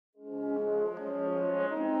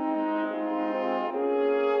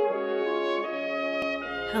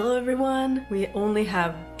Hello everyone! We only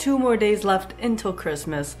have 2 more days left until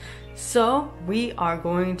Christmas, so we are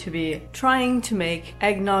going to be trying to make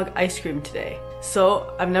eggnog ice cream today.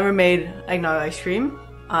 So I've never made eggnog ice cream.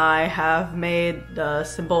 I have made the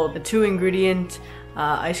simple 2-ingredient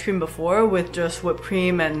ice cream before with just whipped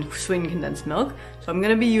cream and sweetened condensed milk. So I'm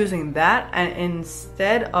going to be using that, and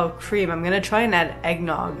instead of cream I'm going to try and add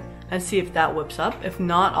eggnog and see if that whips up. If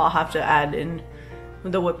not, I'll have to add in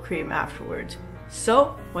the whipped cream afterwards.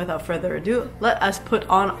 So, without further ado, let us put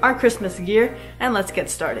on our Christmas gear and let's get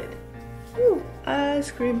started. Ooh,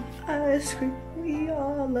 ice cream, we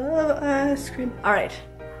all love ice cream. Alright,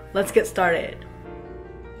 let's get started.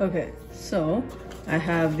 Okay, so I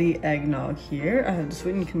have the eggnog here, I have the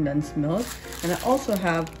sweetened condensed milk, and I also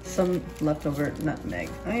have some leftover nutmeg.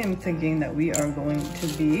 I am thinking that we are going to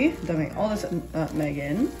be dumping all this nutmeg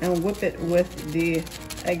in and whip it with the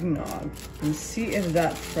eggnog and see if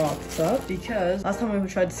that froths up, because last time we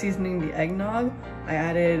tried seasoning the eggnog, I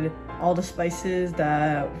added all the spices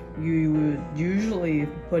that you would usually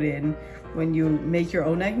put in when you make your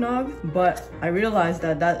own eggnog, but I realized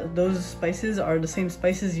that those spices are the same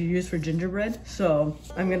spices you use for gingerbread. So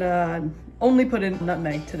I'm gonna only put in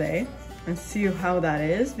nutmeg today and see how that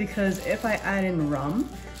is, because if I add in rum,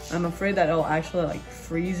 I'm afraid that it'll actually like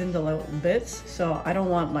freeze into little bits. So I don't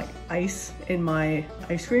want like ice in my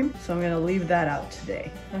ice cream. So I'm gonna leave that out today.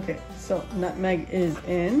 Okay, so nutmeg is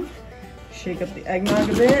in. Shake up the eggnog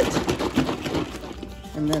a bit.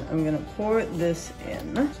 And then I'm gonna pour this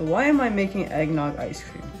in. So why am I making eggnog ice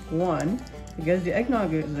cream? 1, because the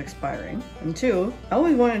eggnog is expiring. And 2, I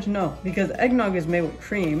always wanted to know, because eggnog is made with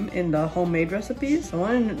cream in the homemade recipes. I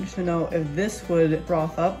wanted to know if this would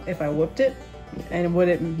froth up if I whipped it, and would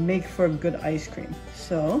it make for good ice cream.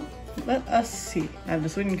 So let us see. I have the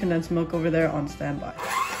sweetened condensed milk over there on standby.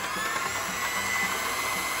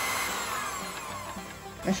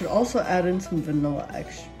 I should also add in some vanilla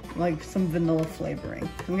extra, like some vanilla flavoring.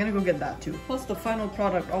 I'm gonna go get that too. Plus the final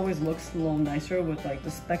product always looks a little nicer with like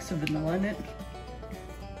the specks of vanilla in it.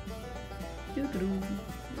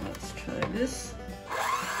 Let's try this.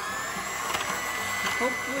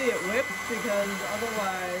 Hopefully it whips, because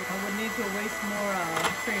otherwise I would need to waste more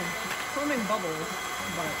cream. It's forming bubbles,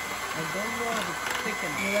 but I don't know if it's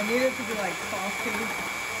thickened. I need it to be like frosty,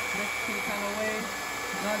 biscuity kind of way,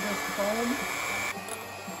 not just foam.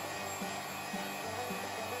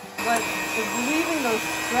 But it's leaving those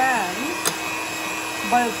strands,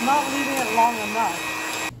 but it's not leaving it long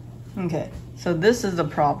enough. Okay, so this is the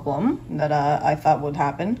problem that I thought would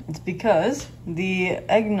happen. It's because the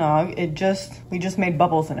eggnog, we just made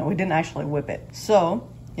bubbles in it. We didn't actually whip it. So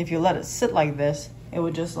if you let it sit like this, it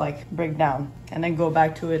would just like break down and then go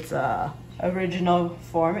back to its original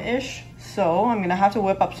form-ish. So I'm gonna have to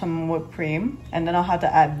whip up some whipped cream, and then I'll have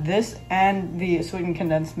to add this and the sweetened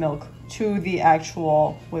condensed milk to the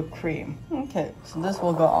actual whipped cream. Okay, so this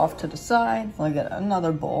will go off to the side. I'll get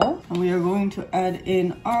another bowl, and we are going to add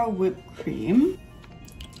in our whipped cream.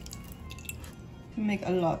 Make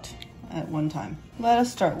a lot at one time. Let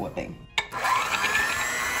us start whipping. As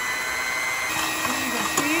you can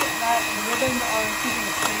see that the ribbons are keeping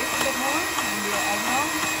it safe a bit more in the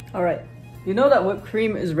eggnog. All right, you know that whipped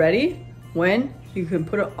cream is ready when you can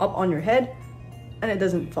put it up on your head and it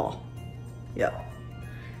doesn't fall. Yeah.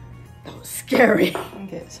 That was scary.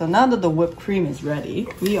 Okay, so now that the whipped cream is ready,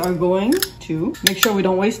 we are going to make sure we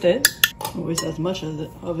don't waste it. Don't waste as much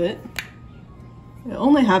of it. It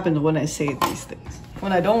only happens when I say these things.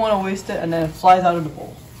 When I don't want to waste it and then it flies out of the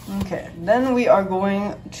bowl. Okay, then we are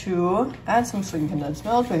going to add some sweetened condensed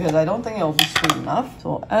milk, because I don't think it'll be sweet enough. So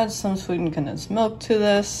we'll add some sweetened condensed milk to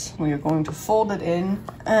this. We are going to fold it in,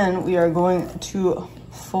 and we are going to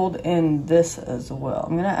fold in this as well.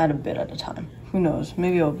 I'm gonna add a bit at a time. Who knows,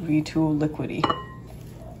 maybe it'll be too liquidy.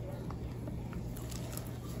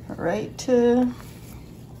 All right,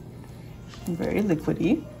 very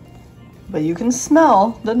liquidy. But you can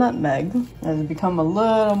smell the nutmeg. It has become a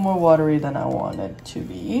little more watery than I want it to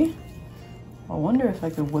be. I wonder if I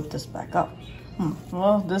could whip this back up.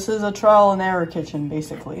 Well, this is a trial and error kitchen,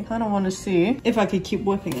 basically. I don't want to see if I could keep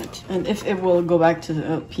whipping it and if it will go back to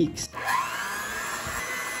the peaks.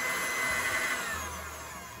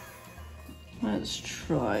 Let's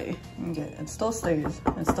try. Okay, it still stays.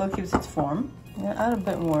 It still keeps its form. I'm gonna add a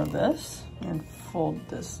bit more of this and fold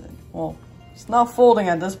this in. Well, it's not folding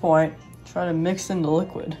at this point. try to mix in the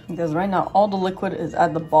liquid, because right now all the liquid is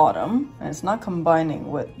at the bottom and it's not combining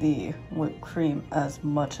with the whipped cream as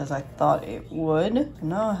much as I thought it would. And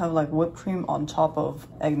now I have like whipped cream on top of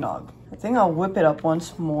eggnog. I think I'll whip it up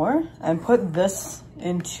once more and put this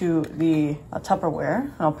into the Tupperware,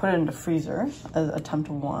 and I'll put it in the freezer as attempt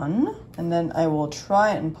 1, and then I will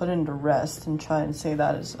try and put in the rest and try and say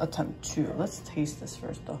that is attempt 2. Let's taste this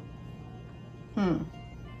first though.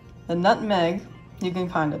 The nutmeg you can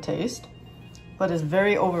kind of taste, but it's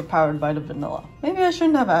very overpowered by the vanilla. Maybe I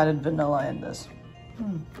shouldn't have added vanilla in this.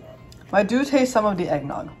 I do taste some of the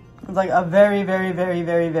eggnog. It's like a very, very, very,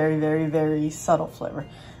 very, very, very, very subtle flavor.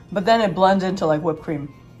 But then it blends into like whipped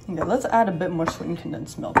cream. Okay, let's add a bit more sweetened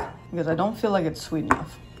condensed milk, because I don't feel like it's sweet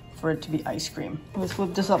enough for it to be ice cream. Let's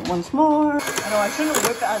whip this up once more. I know I shouldn't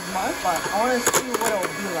whip it as much, but I want to see what it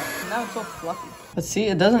will be like. Now it's so fluffy. But see,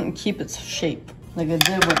 it doesn't keep its shape like it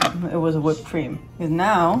did when it was whipped cream. Because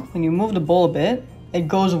now, when you move the bowl a bit, it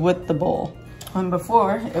goes with the bowl. And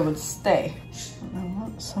before, it would stay. I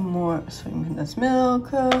want some more sweetened condensed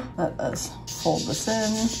milk. Let us fold this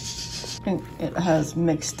in. I think it has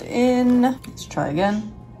mixed in. Let's try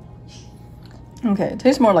again. Okay, it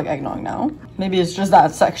tastes more like eggnog now. Maybe it's just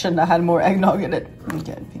that section that had more eggnog in it.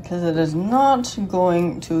 Okay, because it is not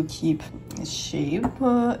going to keep its shape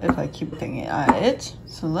if I keep looking at it.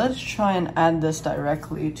 So let's try and add this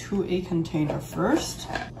directly to a container first.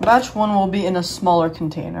 Batch 1 will be in a smaller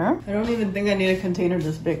container. I don't even think I need a container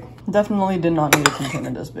this big. Definitely did not need a container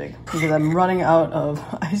this big, because I'm running out of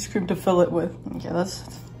ice cream to fill it with. Okay, let's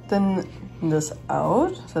thin this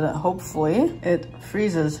out so that hopefully it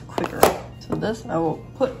freezes quicker. So this I will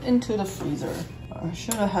put into the freezer. I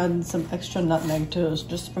should have had some extra nutmeg to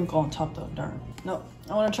just sprinkle on top though, darn. No,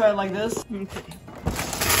 I want to try it like this. Okay.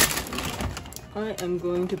 I am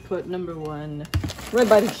going to put number 1 right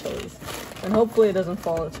by the chilies. And hopefully it doesn't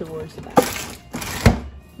fall towards the back.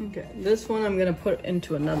 Okay, this one I'm gonna put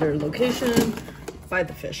into another location by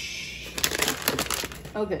the fish.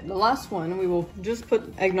 Okay, the last one we will just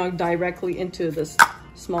put eggnog directly into this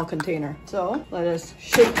small container. So let us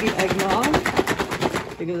shake the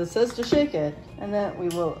eggnog, because it says to shake it, and then we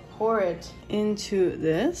will pour it into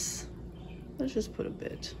this. Let's just put a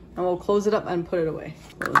bit, and we'll close it up and put it away.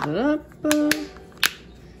 Close it up,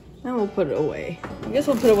 and we'll put it away. I guess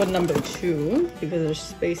we'll put it with number 2, because there's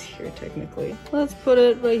space here technically. Let's put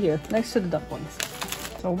it right here next to the dumplings.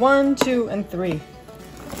 So 1, 2, and 3.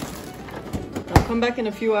 I'll come back in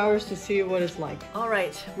a few hours to see what it's like. All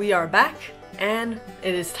right, we are back. And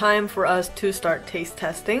it is time for us to start taste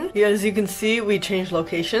testing. As you can see, we changed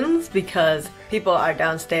locations because people are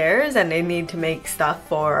downstairs and they need to make stuff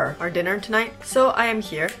for our dinner tonight. So I am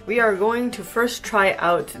here. We are going to first try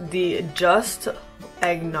out the just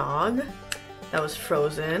eggnog that was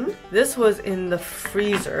frozen. This was in the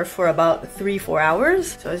freezer for about 3-4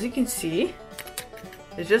 hours. So as you can see,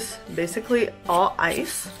 it's just basically all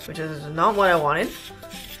ice, which is not what I wanted.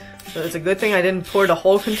 So it's a good thing I didn't pour the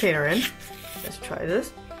whole container in. Let's try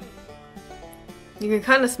this. You can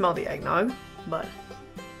kind of smell the eggnog, but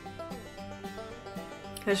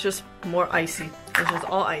it's just more icy. It's just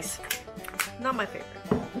all ice. Not my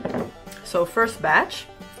favorite. So first batch,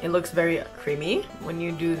 it looks very creamy. When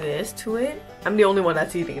you do this to it, I'm the only one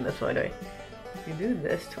that's eating this, by the way. You do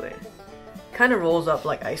this to it, it kind of rolls up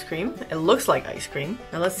like ice cream. It looks like ice cream.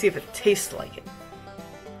 Now let's see if it tastes like it.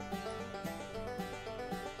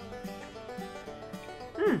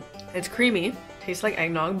 It's creamy, tastes like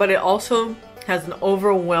eggnog, but it also has an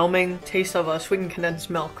overwhelming taste of a sweetened condensed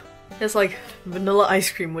milk. It's like vanilla ice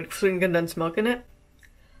cream with sweetened condensed milk in it.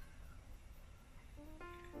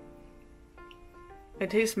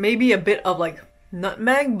 It tastes maybe a bit of like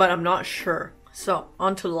nutmeg, but I'm not sure. So,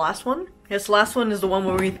 on to the last one. This last one is the one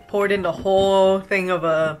where we poured in the whole thing of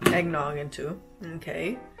eggnog into.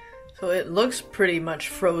 Okay, so it looks pretty much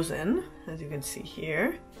frozen, as you can see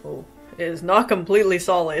here. Oh. It is not completely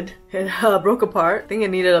solid. It broke apart. I think it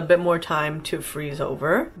needed a bit more time to freeze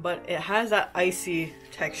over, but it has that icy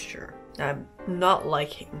texture that I'm not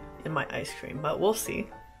liking in my ice cream, but we'll see.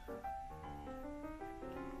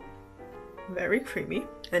 Very creamy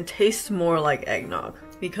and tastes more like eggnog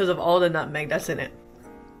because of all the nutmeg that's in it.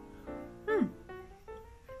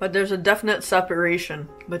 But there's a definite separation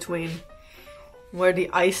between where the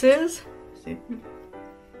ice is. See?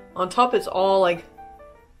 On top it's all like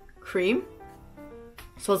cream,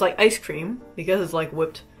 so it's like ice cream because it's like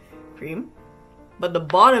whipped cream, but the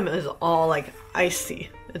bottom is all like icy.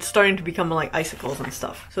 It's starting to become like icicles and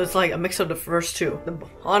stuff, so it's like a mix of the first two. The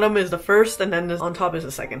bottom is the first and then on top is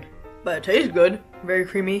the second, but it tastes good. Very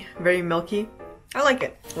creamy, very milky. I like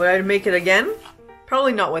it. Would I make it again?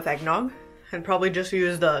 Probably not with eggnog, and probably just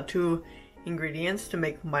use the 2 ingredients to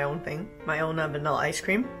make my own thing, my own vanilla ice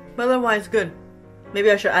cream. But otherwise, good.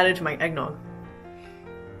 Maybe I should add it to my eggnog.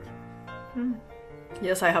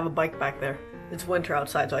 Yes, I have a bike back there. It's winter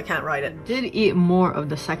outside, so I can't ride it. Did eat more of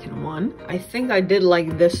the second one. I think I did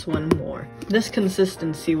like this one more. This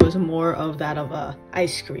consistency was more of that of a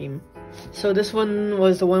ice cream. So this one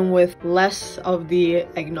was the one with less of the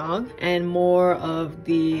eggnog and more of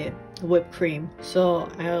the whipped cream. So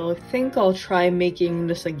I think I'll try making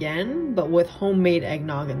this again, but with homemade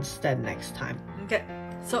eggnog instead next time. Okay,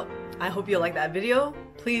 so I hope you like that video.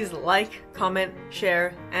 Please like, comment,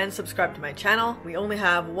 share, and subscribe to my channel. We only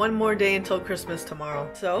have one more day until Christmas tomorrow.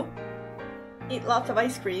 So eat lots of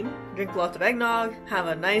ice cream, drink lots of eggnog, have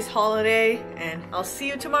a nice holiday, and I'll see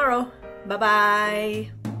you tomorrow.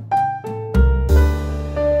 Bye-bye.